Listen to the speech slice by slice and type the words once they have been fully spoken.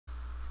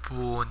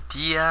Bom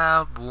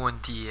dia.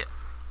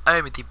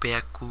 I'm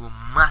back com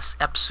mais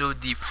episode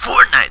de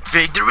Fortnite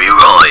Victory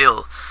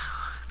Royale.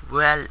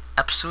 Well,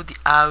 episode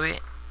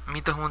awe,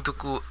 mito junto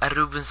com a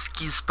Rubens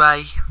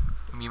Kispai,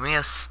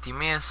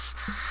 Times,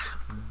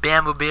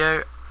 Bamboo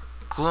Bear,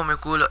 come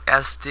culo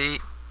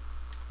este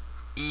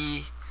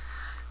e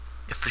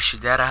a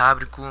frigideira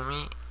abre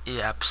comi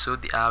e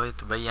episode awe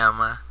tu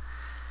bayama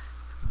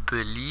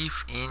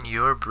Believe in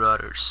Your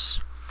Brothers.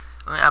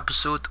 Um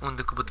episode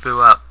onde eu vou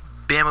pegar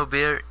Bamboo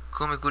Bear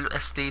come culo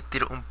este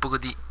ter pouco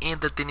de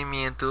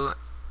entretenimento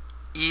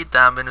e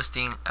também nós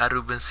tem a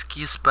Rubens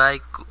Kispai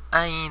que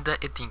ainda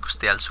tem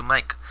costel so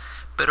Mike.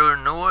 Pero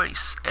no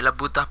worries, ela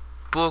bota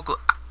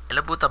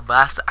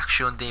basta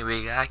action de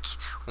wegak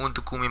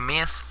onde come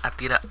mes a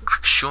tira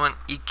action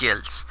e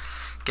kills.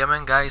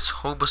 Come guys,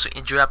 hope so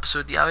enjoy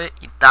episode de ave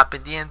e tá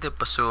pendiente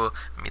passo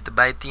mit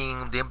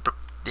biting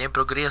de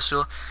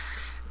progresso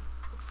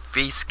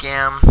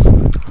facecam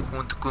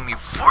junto com mi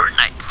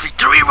Fortnite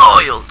Victory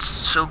Royals.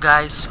 So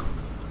guys,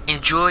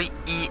 enjoy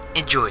e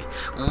enjoy.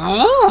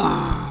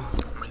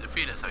 Mas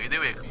filha, sabe de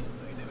ver?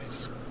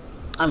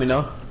 A mí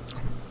no.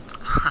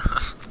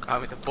 A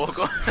mí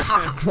tampoco.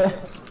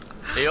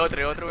 Hay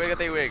otro wega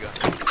tem wega.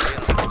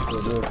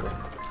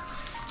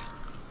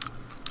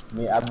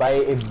 Me I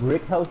buy a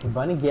brick house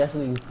bunny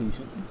gasoline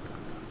station.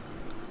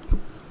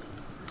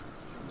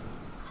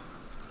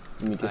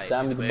 Me que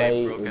sabe de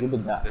buy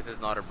a This is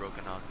not a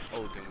broken house.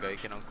 Oh, tem guy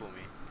que não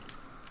come.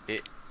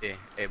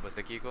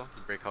 Você Kiko,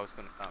 brick house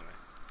com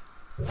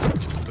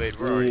Wait,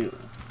 where are you?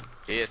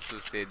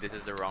 Jesus said this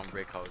is the wrong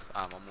brick house.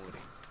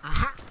 Amuri.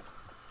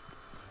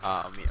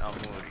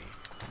 Amuri.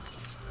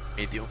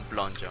 Me di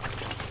plonja.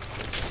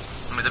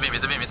 Me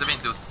também,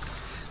 dude.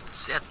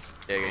 Set.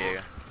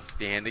 Chega.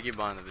 Tem gente que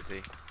banda,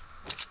 você.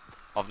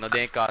 Of não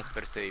tem casa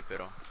per se,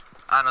 pero.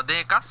 Ah, não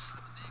tem casa?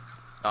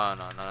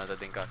 Não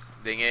tem casa.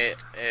 Tem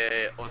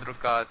outro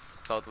casa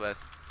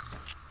southwest.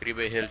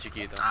 Tribe Hill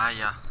chiquito. Ah,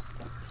 yeah.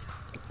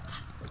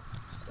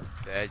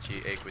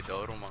 Sete,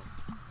 cuidado, mano.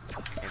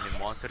 E o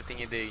monster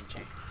tem ideia,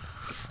 gente.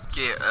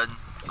 Que,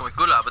 como é que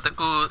eu lá? Bota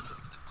com...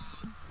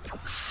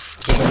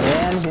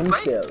 the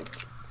man himself.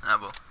 Ah,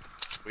 bom.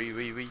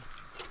 Ui.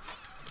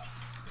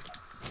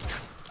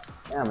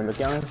 Yeah, me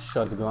look at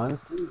shotgun.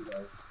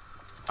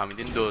 Me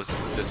tem dois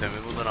me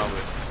mudou na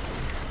web.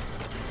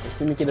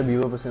 Este me queda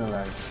vivo por si no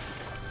lado.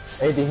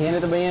 Hey, tem gente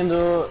também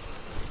indo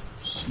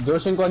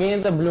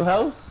 240 Blue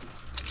House.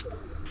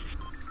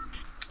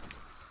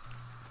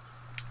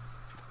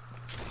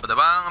 Bota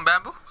bang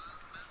bamboo?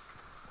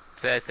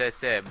 Se,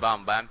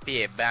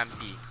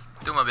 bampi.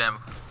 Tuma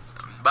bamboo.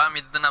 Bam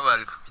me na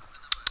barco.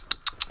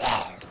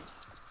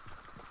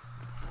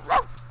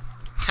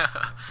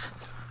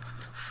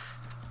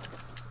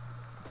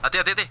 Hati.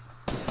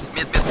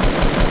 Mid.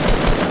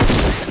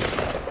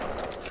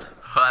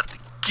 Hot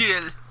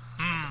kill.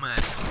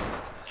 Man.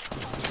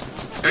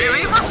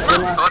 Wait, mas.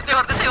 Horte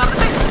say.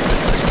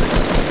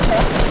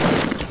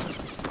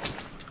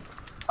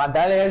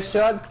 Padale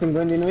headshot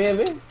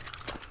 59.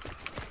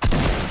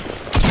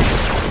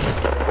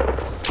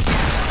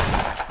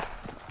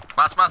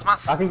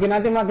 Mas. Aqui que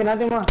natin ma.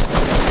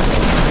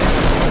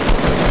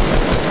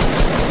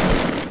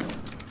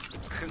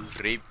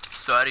 Rape.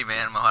 Sorry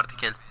man, my heart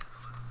kill.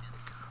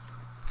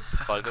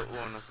 Falta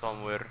uno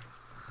somewhere.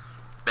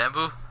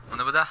 Bamboo,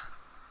 onde vai dar?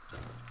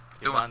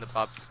 Tuma the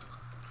pops.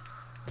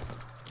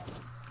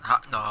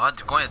 No,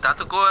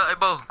 tanto ko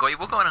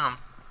ibo ko nang.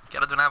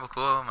 Kaya doon na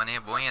ko mani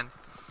boyan.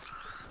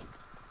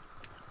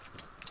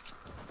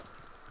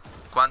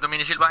 Quanto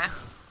mini shield ba yan?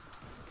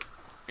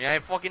 Yeah,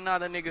 fucking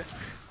nada, nigga.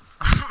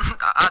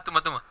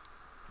 Tuma.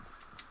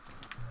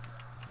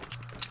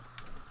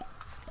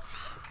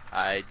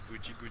 Ay,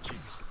 Gucci.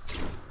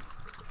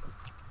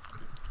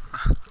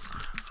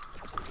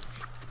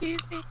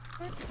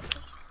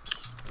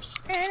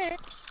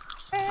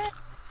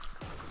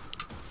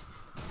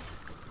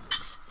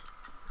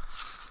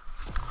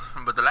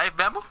 But the life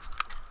bamboo?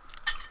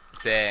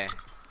 There.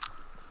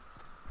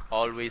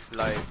 Always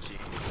live, G.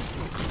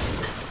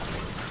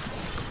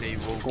 Stay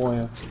woke.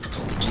 Coño.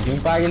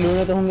 Yung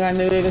pagiluna to hanggang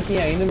nalagay kasi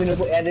ainda mo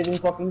po edit yung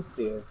fucking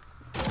stair.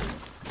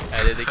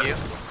 Edit aqui.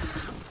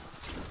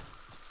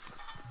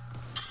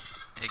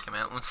 É que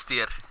é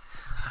steer.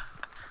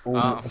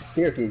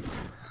 Staircase.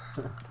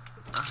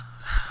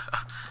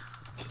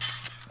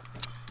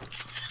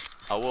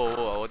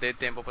 Vou ter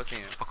tempo pra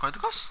assim.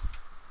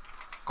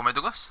 Como é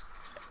tu gosta?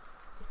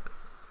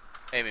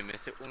 Ei, me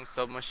messe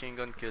submachine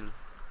gun kill.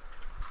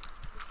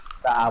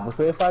 Tá,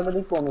 você faz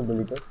ali como,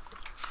 bolita?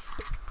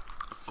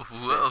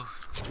 Uou.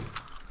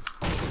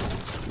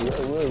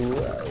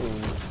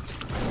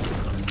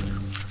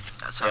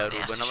 That's a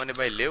Ruba naman ni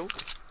Baileu.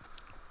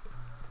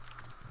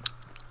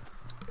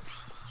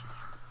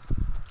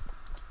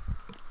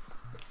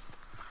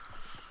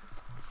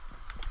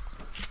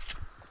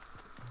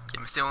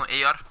 Mas tem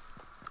AR.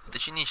 Det är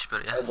chinês,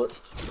 pero ja.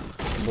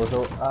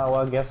 Botou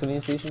a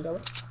gasoline station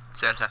tava?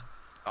 Certo.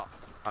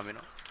 A mim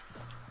não.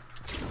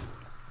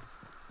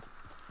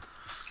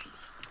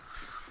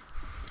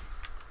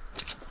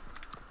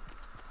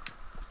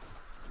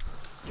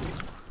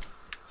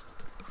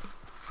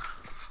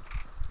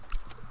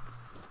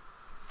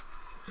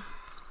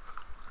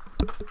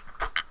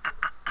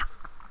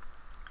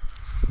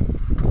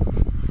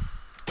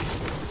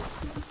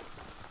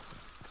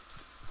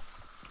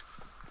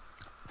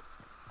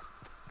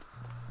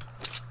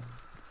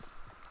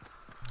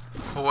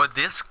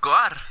 Hode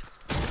score.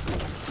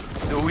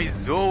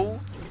 Sowieso.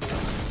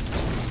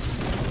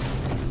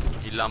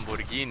 Die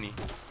Lamborghini.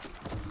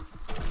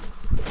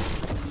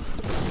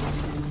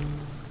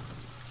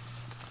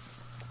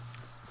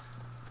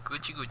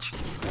 Gucci Gucci.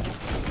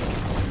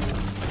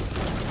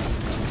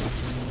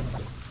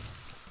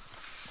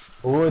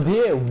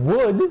 Hode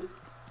wood?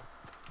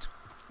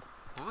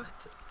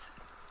 What?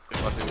 Ik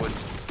was in wood.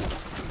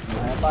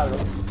 Não é palo.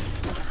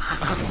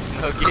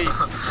 Ok.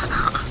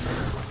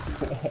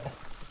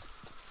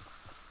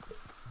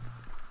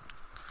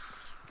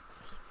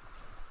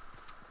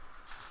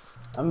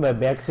 Ang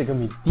bebek sa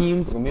kami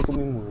team, kami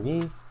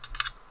muli.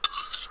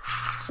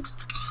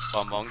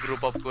 Vamos,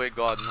 group up ko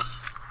God, no?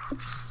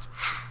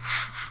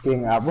 Kaya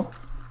nga po.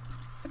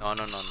 No.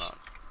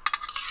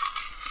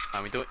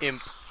 Kami to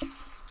imp.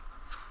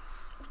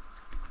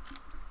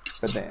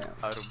 But damn.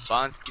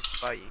 Urbanski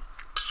spy.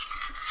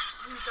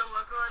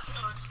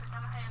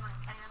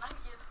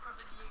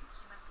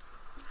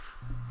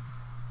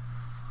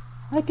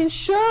 I can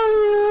show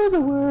you the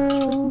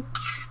world.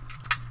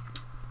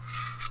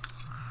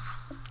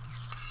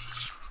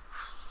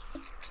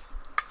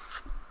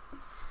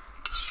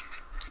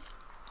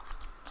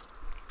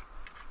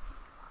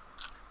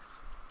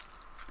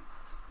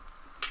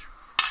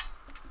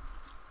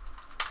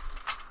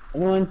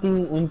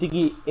 Anyone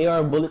think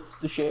AR bullets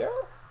to share?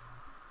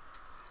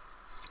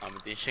 Kami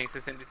din siyang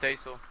 66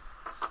 so.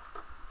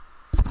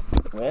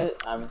 Well,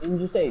 I'm in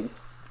the States.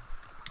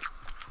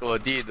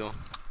 Jodido.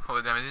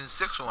 Hode, I'm in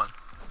 6-1.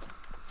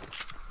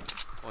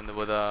 Onda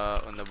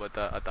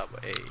bota ataba.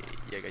 Ey,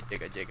 llega.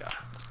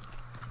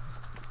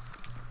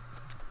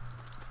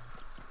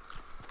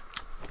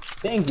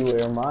 Thank you,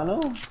 hermano.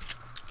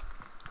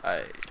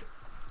 Ay.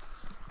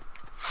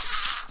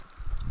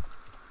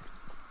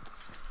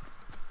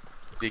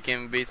 Di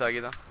kim base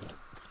lagi to.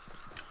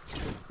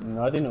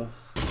 Nothing else.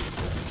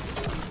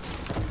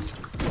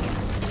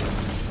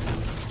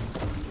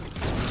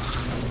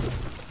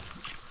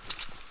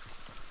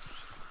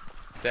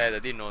 Sad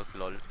di knows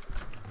lol.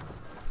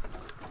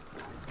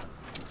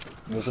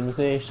 Gusto mo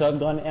sa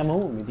shotgun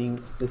ammo, meeting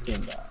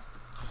 60.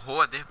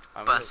 Hode,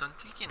 passou um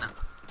tique não.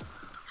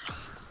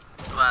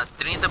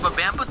 30 pra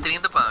bem pro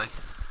 30 pra.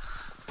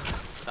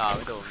 Tá,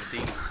 então,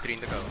 tem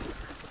 30 ka.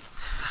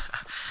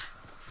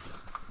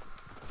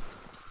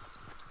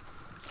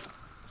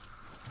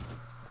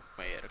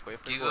 Mayroon ko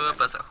yung Digo,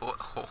 passa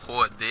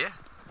Hode.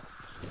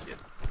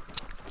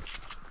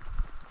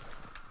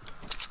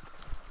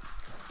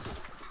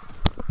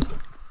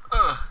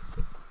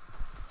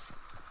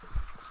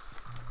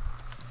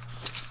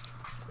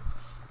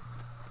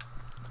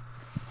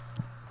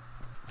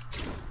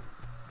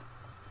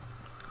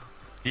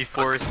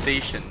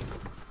 Deforestation.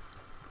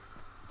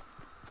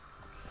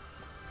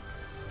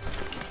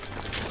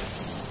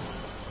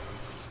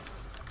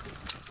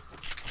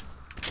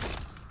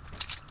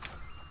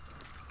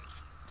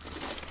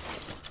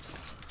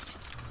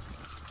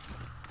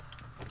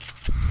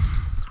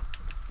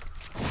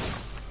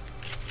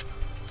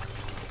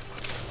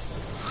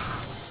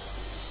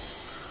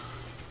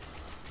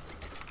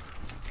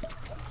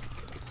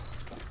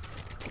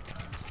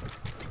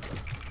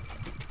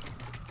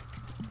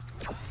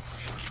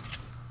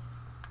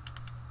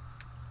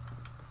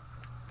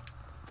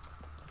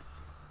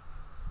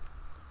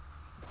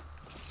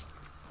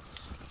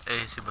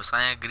 Si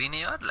bosanya green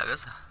yaar laga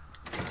sa.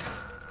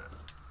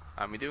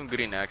 Kami din yung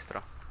green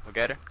extra.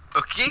 Magkari?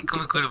 Okay,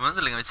 kung kurban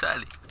sa lang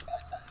misali.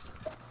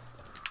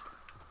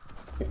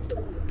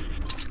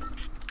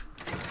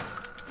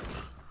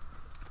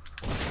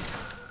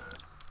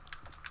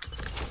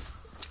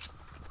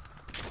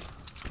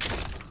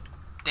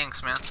 Thanks,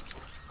 man.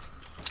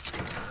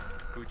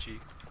 Gucci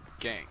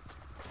gang.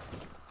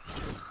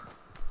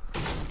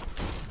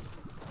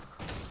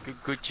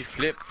 Gucci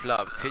flip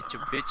flops hit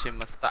your bitch in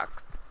my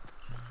stocks.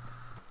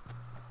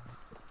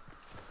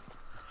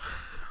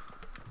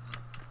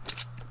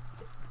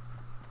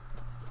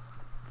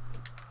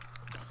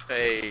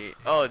 Hey,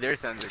 oh,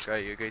 there's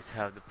Underguy. You guys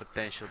have the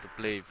potential to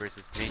play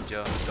versus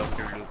Ninja,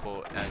 Dr.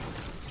 Lupo, and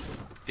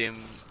Tim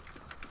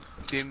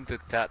the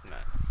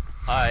Tatman.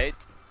 Alright,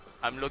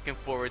 I'm looking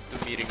forward to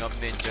meeting up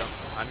Ninja.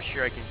 I'm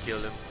sure I can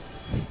kill him.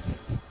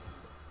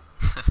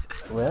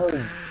 Well,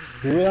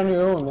 do it on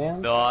your own,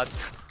 man. Not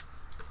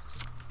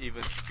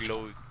even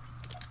close.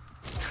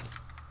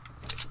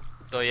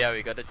 So yeah,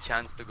 we got a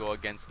chance to go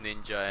against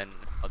Ninja and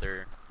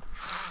other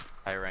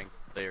high-ranked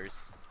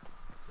players.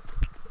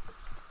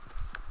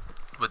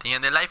 But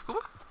in the live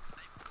ko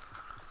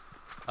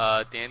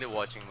ba? They ended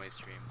watching my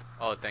stream.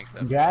 Oh, thanks,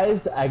 Steph. Guys,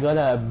 I got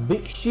a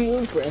big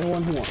shield for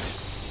anyone who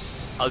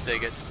wants. I'll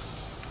take it.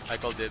 I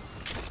call dibs.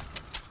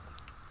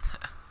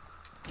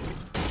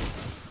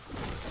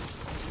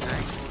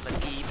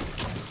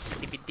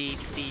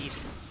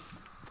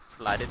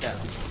 Slide it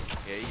down.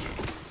 Yeah.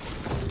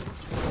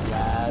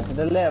 Yeah, to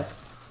the left.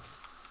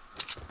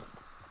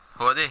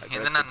 Hode,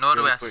 hindi na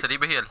northwest,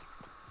 Riba Hill.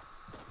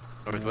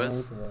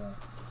 Northwest?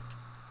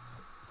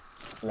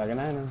 Lagi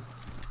na yun.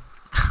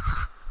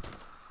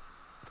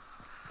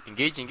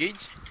 Engage.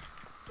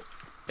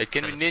 It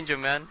can be Ninja,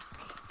 man.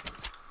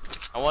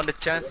 I want the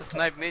chance to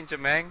snipe Ninja,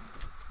 man.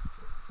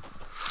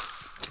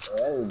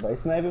 Well, by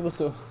sniper po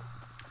so.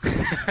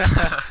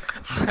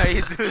 How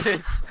you do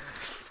this?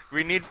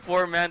 We need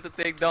 4 men to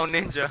take down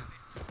Ninja.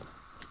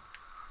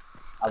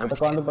 Ako ta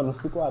quando pa nos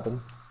 4.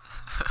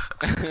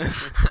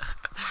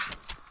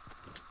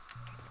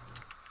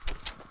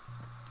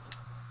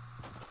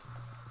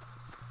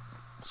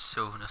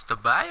 So, nasta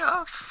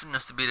buy-off?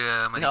 Nasta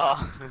bira mali? No.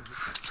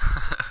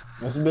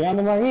 Mas bigyan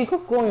mo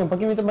mahikop ko yung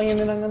pagkimita ba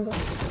yun lang ganito?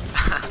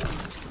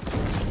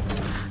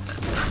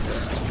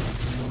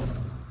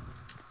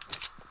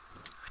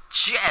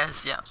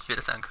 Yes! Yeah,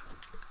 bira sang.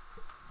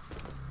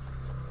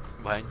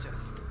 Behind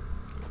chest.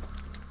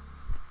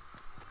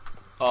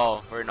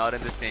 Oh, we're not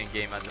in the same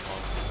game at the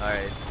moment.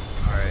 Alright,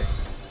 alright.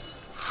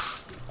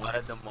 Not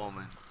at the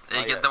moment.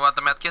 You get the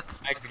water medkit?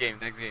 Next game,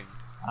 next game.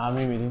 Ah,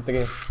 may meeting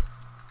 3.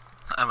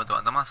 Ah, ma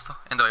doon mas to.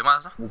 Endo ay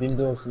mas to. Meeting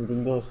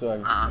 2,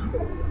 sorry. Ah.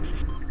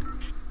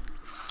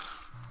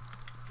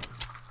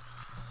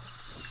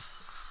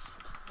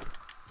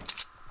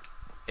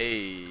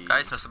 Hey.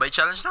 Guys, nasa bay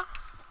challenge na?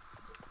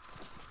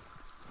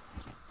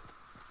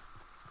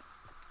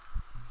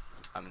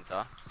 Amin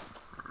sa?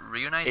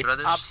 Reunite, It's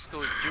brothers. up to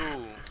you.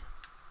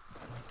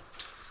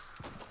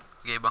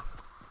 Okay bang?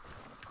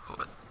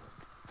 What?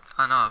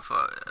 Ano,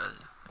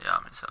 yeah,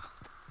 minsa.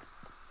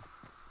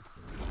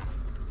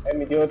 Eh,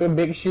 meeting outro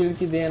big shield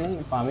ki din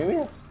ang pami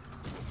mo.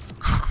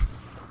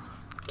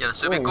 Kaya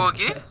subi ko,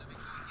 okay?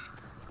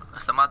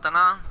 Basta mata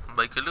na,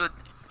 bay kulud.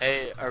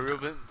 Hey,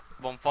 Ruben,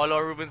 follow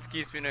Ruben's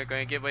keys, Pinoy.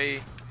 Kaya give by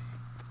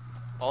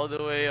all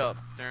the way up.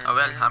 Turn, Ah,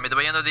 well, hamid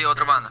ba yan di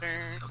otra banda?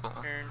 turn, So, kung-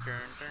 turn,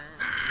 turn, turn,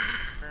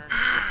 turn, turn,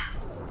 turn.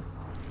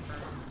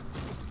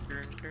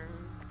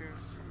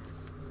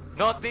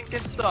 Nothing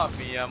can stop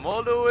me. I'm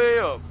all the way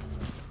up.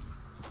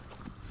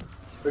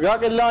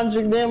 Rocket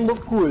launcher din book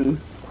cool.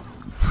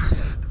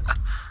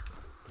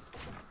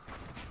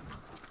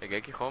 Kaya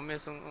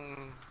kikomes ang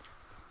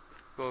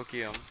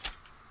kokiyam.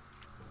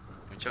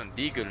 Muchon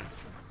deagle.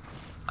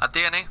 Ate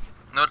yan eh,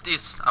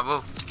 northeast,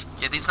 abo.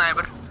 Kaya din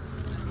sniper.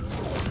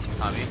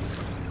 Ami.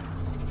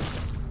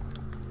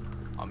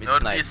 Ami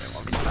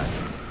Northeast. sniper. Ami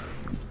sniper.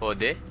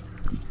 Pode?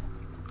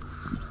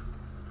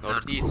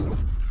 Northeast.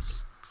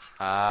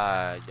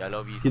 Ah, ya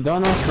lo vi. Si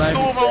Donald sniper.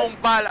 Tuma un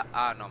bala!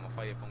 Ah, no,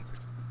 mafalla pong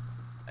siya.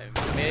 I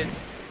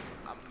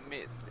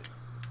missed it.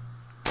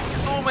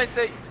 Tuma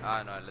ese!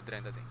 Ah, no, la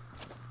 30 thing.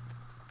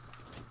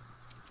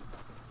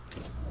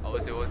 Oh,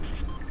 was it?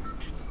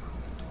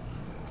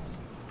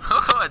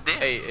 Oh, ade.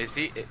 Hey,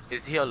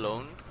 is he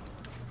alone?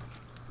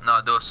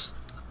 No, dos.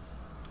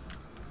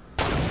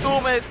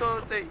 Tuma ito,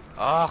 tay!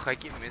 Ah, I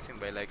keep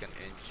missing by like an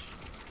inch.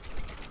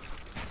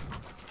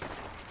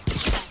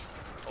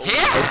 Oh,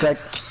 It's like,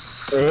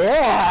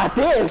 yeah,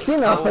 this, you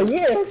know, for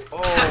years.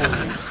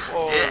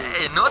 oh,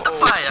 Eh, not the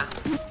fire.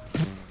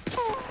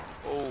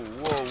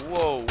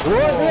 whoa.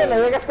 Whoa, din,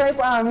 nagkakasay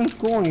pa aming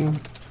coin.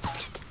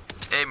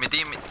 Eh,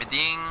 miding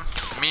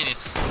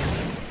minis.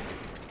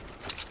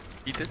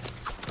 Eat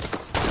this.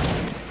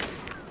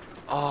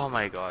 Oh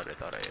my god, I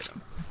thought I hit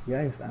him.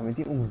 Guys, amin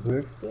din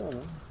works to,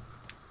 no?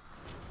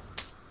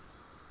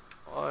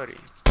 Sorry.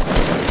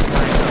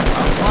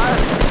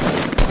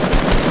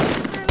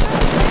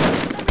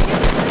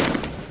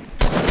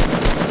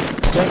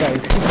 Yeah,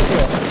 guys, keep it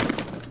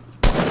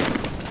here.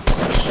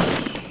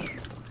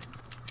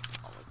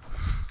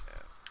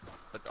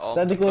 But all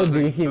Tadi ko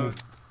bigay him.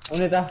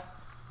 Unita.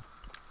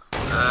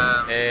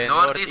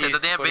 Northeast, ito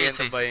northeast, din yung base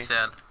eh. Oriente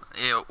Sel.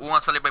 Eh, unga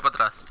sa libay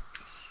patras.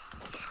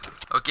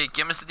 Okay,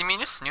 kaya sa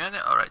Diminus? Nyo na?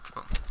 Alright,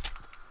 po.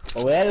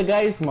 Well,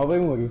 guys, mabay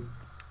mo rin.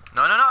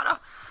 No.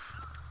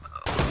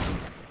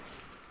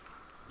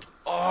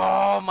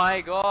 Oh my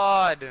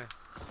god!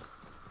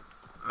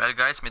 Well,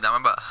 guys, may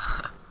dama ba?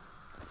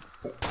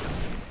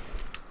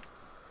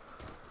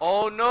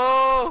 Oh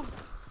no!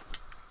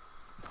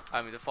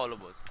 I'm in the follow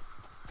boss.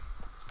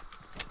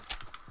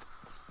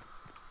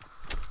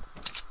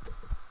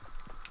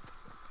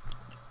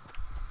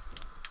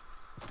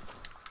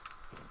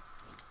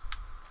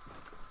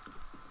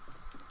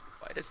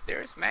 Why the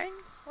stairs, man?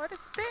 Why the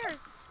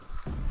stairs?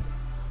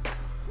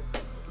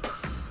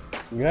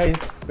 Guys,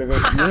 pero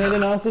yun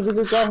na ako sa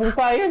cover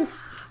science.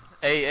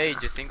 Hey,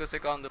 just 5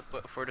 seconds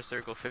for the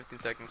circle, 15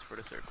 seconds for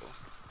the circle.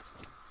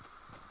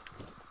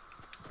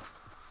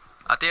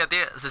 Ate,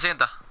 60.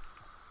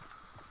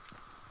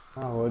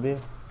 Ah, wadi.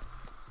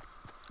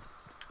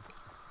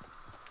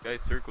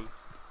 Guys, circle.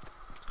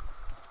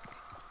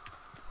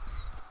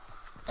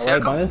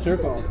 Alright, on the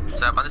circle.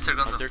 Sa pandis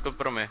circle Oh, no. circle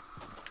prome.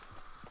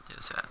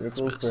 Yes, yeah.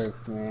 Circle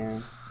first,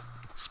 man.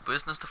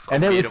 Spurs knows the fuck.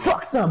 And then we beat 'em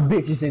fuck some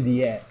bitches in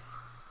the ass.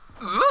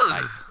 Ooh.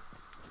 Nice.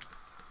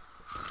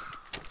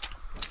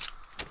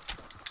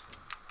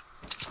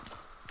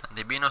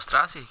 Hindi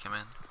binostrasi,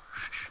 man.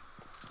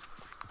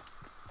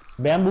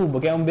 Bamboo,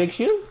 bagay ang big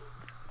shield?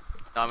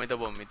 Dami ito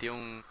bomb, ito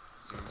yung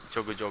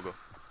jogo.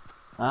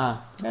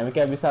 Ah, may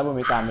kaya bisabo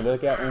may tama doon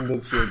kaya ang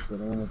big shield.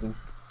 Pero yun natin.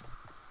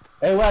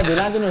 Eh, wala, di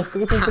natin no.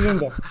 Tigil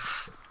ka.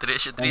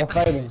 3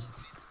 Naka 5 eh.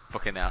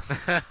 Fucking ass.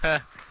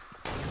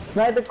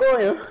 Sniper ko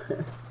yun.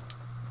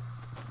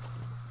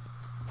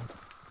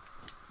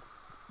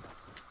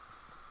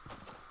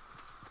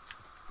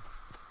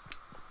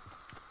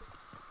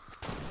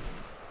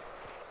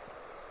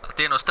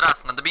 Tinos,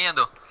 tras, nanda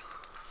viendo.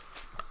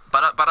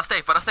 Para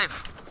Steve, para Steve.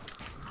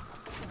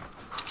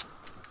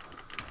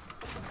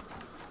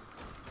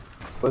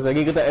 Was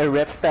lagi kita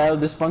erectile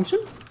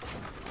dysfunction?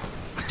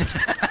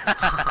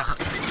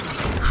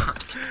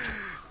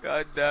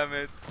 God damn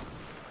it.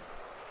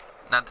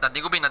 Nanti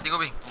ko bing.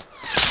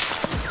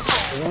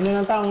 Ano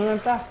na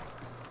ta?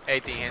 Hey,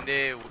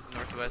 hindi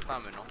northwest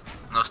namin, no?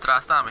 Nos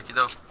tras namin,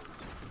 kiddo.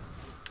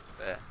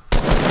 Yeah.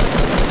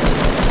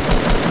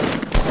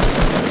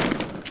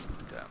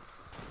 Damn.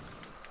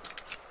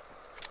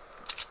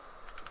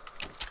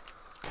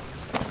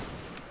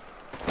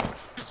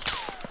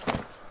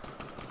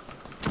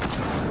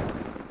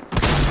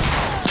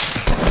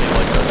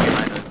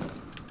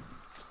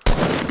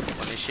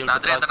 Na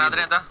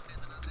 30.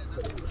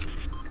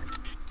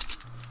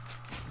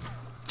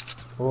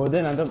 Oh,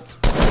 din nandun.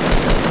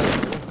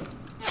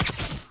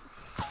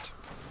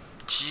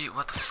 Gee,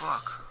 what the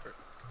fuck?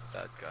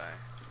 That guy.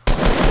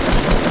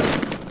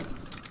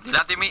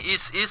 Dilante me,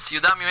 is,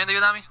 yudami,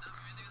 yudami.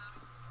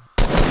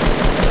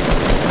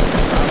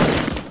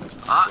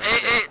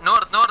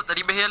 North,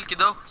 arriba hill,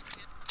 kiddo.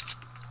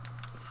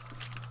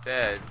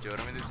 Yeah,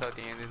 giuro mi din sa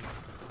tingin din.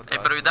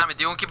 Pero yudami,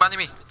 di yung kibani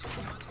mi.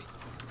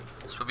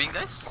 Subing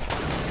guys?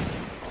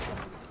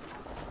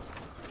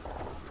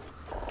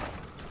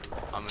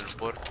 I'm in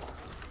port.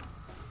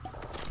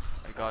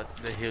 I got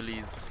the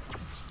hillies.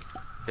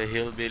 The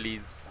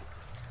hillbillies.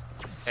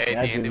 Hey,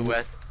 Yeah, in the dude.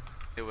 west.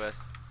 The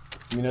west.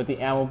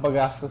 Minuti ammo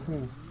pagastos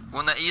niyo.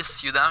 Una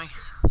is, yudami.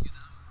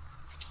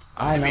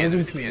 Ay,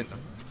 nandun Viviendo.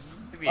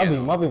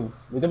 Mabim.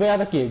 Dito ba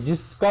yata kill?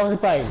 Just cover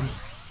the fire.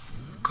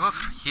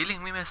 Cover,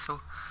 healing me meso.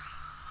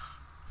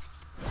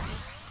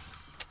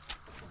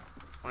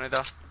 Ano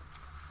ito?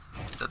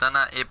 Tata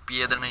na,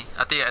 piedra na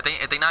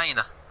Ate na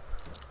ainda.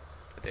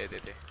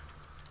 Ate.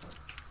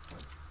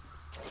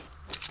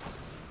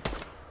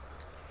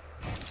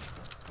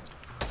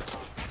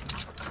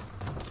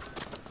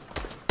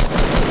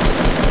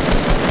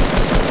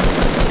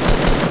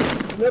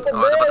 Look at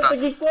Oh, dapat that! atrás.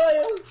 Tagi ko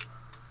yun!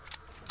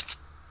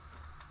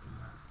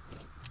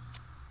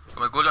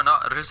 Kumagulo, no?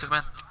 Risk,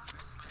 man.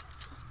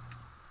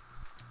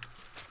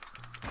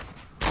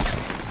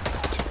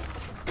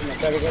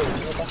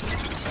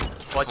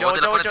 Watch Oh, out,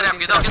 tila po watch na out, trap,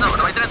 kita,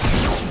 na may trap.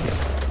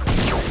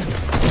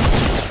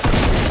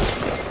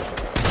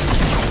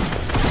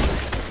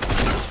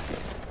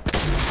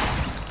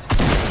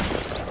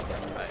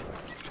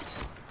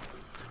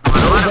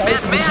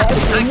 Wala, man,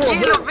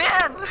 tranquilo,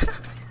 man.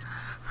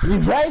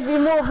 You drive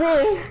me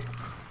over!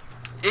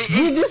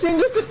 You just in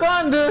the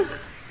second!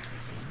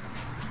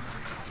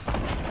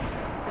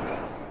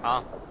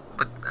 Ah,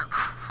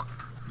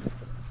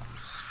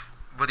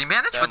 Would he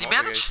manage? Damn, Would he okay,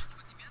 manage?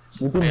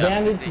 You can Yeah,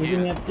 bandage, stay you here.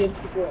 can have kids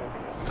to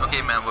go.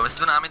 Okay, man,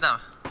 basta doon namin dami.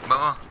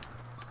 Vamos.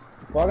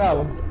 Wagaw.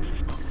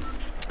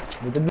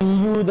 Minta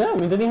biyuda,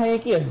 minta ni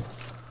hayakir.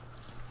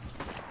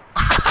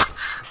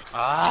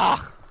 ah.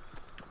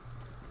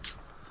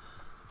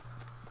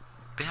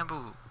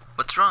 Bamboo,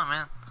 what's wrong,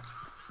 man?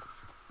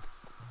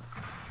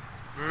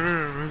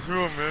 What's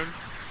wrong, man?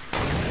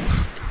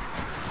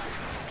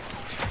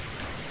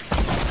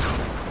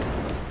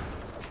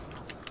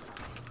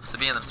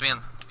 Subindo.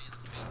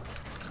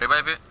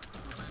 Revive it.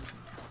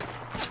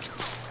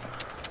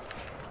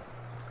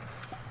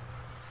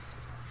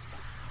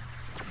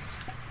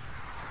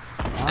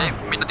 Hey,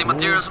 minuti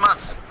materials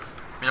mas.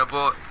 Mino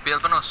po,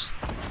 PL panos.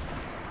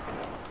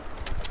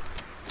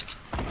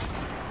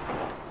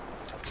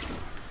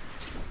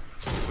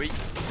 Wait.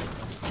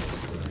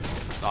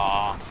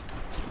 Ah.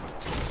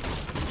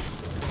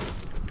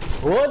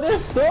 Oh, the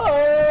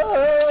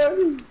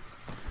storm!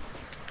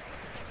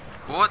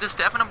 Oh, this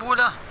Stefan ang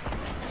bula.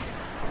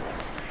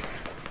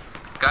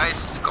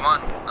 Guys, come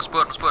on.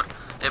 Naspor.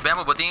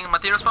 Bamboo, boting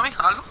materials pa mi?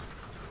 Algo?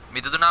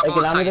 May doon na Ay, po.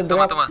 kailangan Sige, ng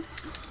drop. tuma.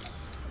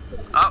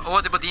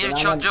 Di boting yung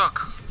shot Kailangan. joke.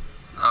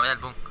 Yan,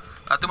 boom.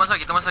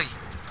 Tumasagi.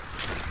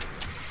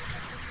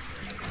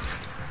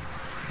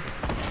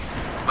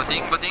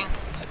 Boting.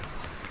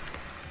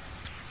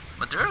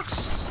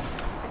 Materials?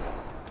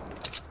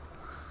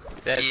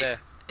 Sete.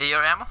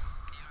 AR ammo?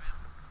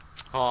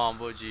 Oh,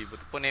 Boji, but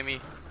ponemi.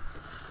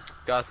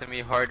 Gasemi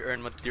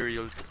hard-earned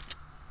materials.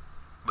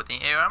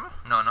 Boting AR ammo?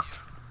 No.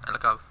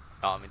 Alakaw.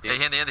 Ah, mi Hey,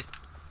 hindi.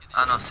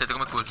 No, sete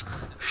come cool.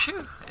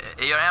 Phew.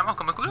 AR ammo,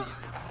 come cool?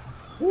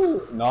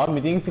 No,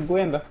 meeting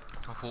 50.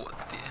 Oh,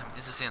 damn,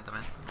 this is 60,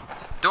 man.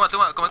 Toma,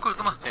 come cool,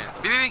 toma.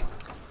 Bing.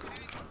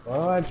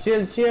 Oh,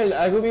 chill.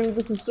 Algo bien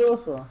to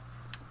susoso.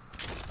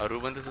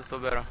 Aruban to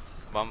sobera.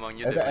 Vamos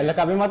yun. Ela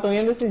cabe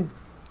matando assim.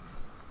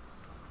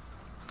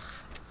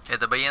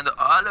 Tá indo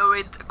all the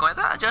way. Como é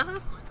que tá,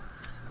 Justin?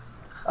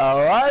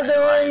 All the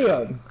way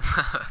on.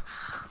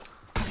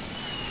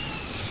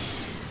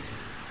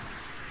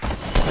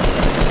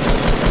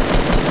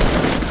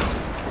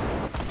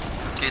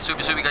 Ok,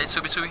 subi, guys,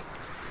 subi.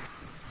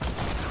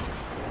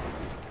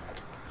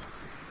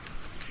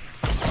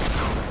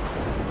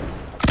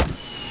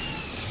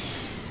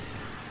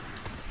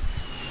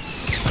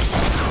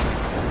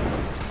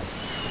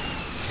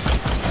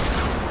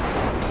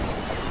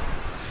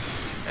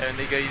 And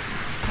guys.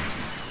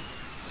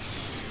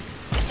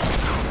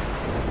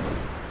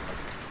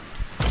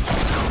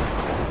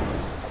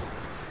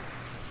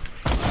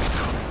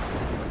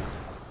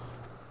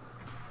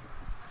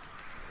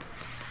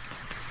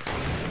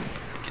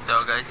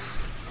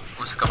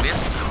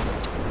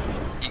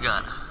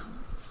 Igana.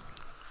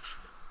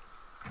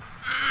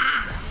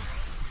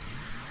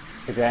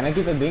 Kaya na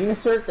kita ding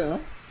circle, no?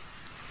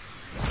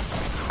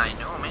 I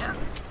know, man.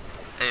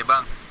 Eh,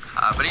 bang.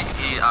 Abre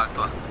e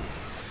actua.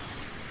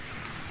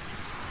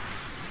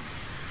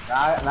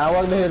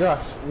 Nawag na yung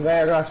rush. Hindi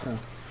kaya rush na.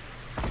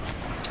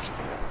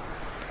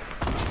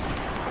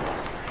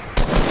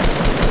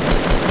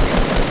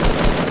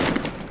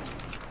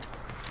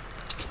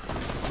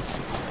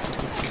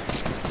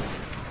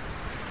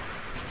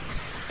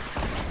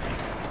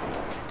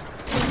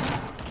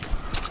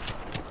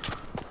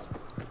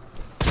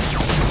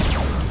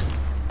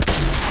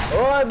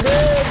 Oh,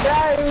 dude,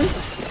 guys!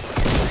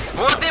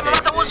 Oh, di,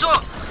 mamata Uso!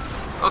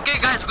 Okay,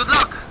 guys, good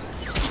luck!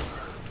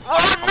 Oh,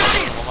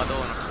 nice!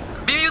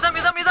 Bimi, yudam!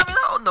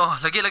 Oh, no,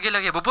 lagi.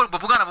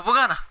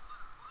 Bubugana.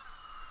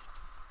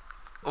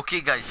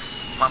 Okay,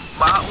 guys.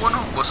 Uno,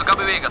 boso ka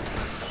bebega.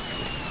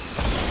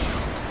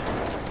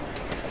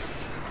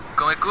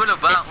 Come culo,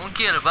 ba? Un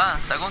kill, ba?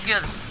 Second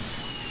kill.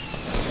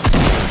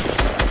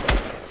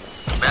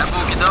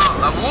 Bamboo, kiddo.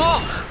 Abo!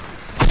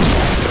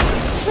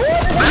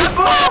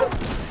 Bamboo!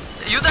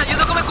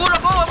 Ayuda come culo,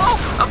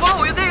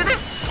 abo, ayuda.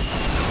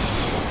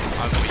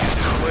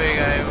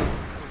 Juega,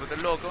 puto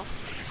loco.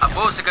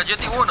 Abo, se cayó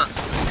uno.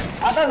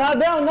 Ata, not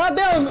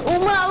down!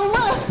 Uma!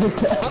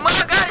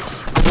 Umana,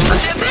 guys!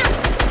 Ati!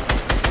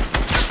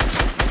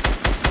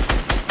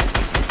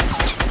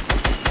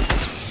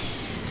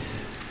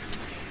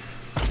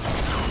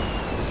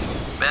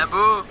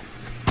 Bamboo!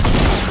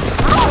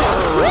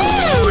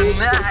 Oh,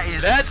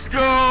 nice! Let's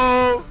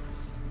go!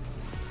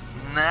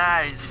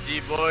 Nice!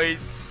 GG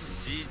boys.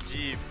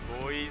 GG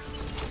boys.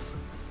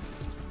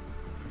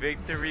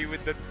 Victory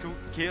with the 2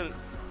 kills.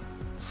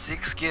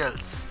 6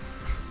 kills.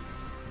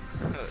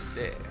 Oh,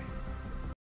 damn.